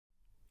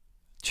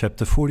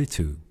Chapter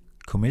 42.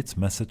 Commit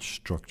Message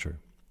Structure.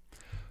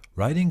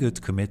 Writing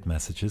good commit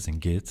messages in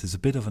Git is a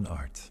bit of an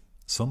art.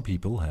 Some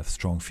people have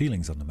strong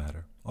feelings on the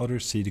matter.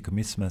 Others see the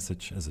commit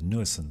message as a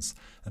nuisance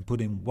and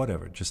put in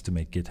whatever just to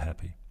make Git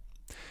happy.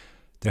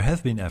 There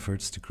have been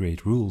efforts to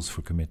create rules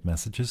for commit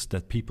messages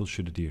that people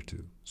should adhere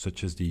to,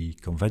 such as the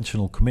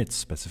conventional commits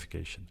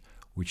specification,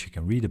 which you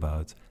can read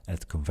about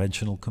at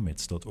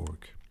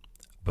conventionalcommits.org.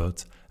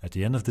 But at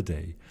the end of the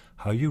day,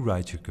 how you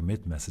write your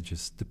commit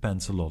messages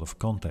depends a lot of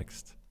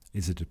context.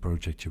 Is it a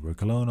project you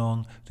work alone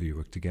on? Do you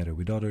work together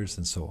with others?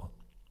 And so on.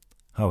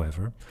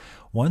 However,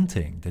 one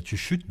thing that you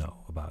should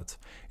know about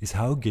is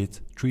how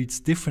Git treats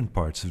different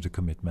parts of the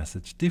commit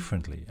message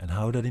differently and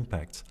how that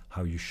impacts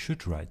how you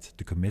should write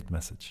the commit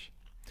message.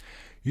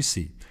 You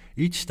see,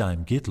 each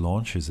time Git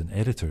launches an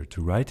editor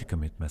to write a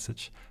commit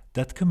message,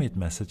 that commit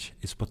message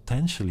is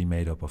potentially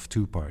made up of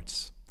two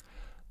parts.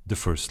 The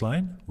first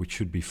line, which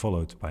should be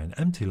followed by an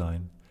empty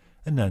line,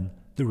 and then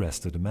the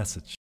rest of the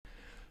message.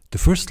 The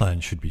first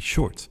line should be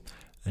short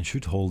and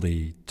should hold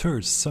a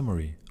terse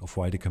summary of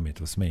why the commit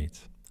was made.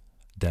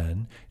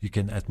 Then you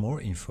can add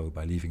more info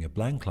by leaving a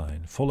blank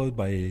line followed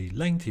by a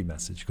lengthy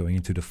message going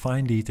into the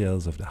fine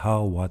details of the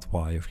how, what,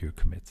 why of your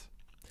commit.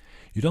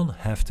 You don't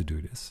have to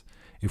do this.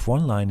 If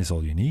one line is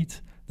all you need,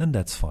 then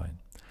that's fine.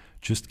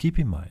 Just keep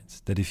in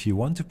mind that if you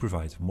want to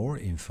provide more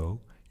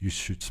info, you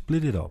should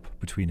split it up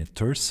between a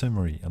terse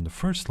summary on the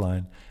first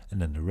line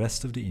and then the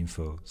rest of the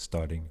info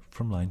starting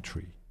from line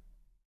 3.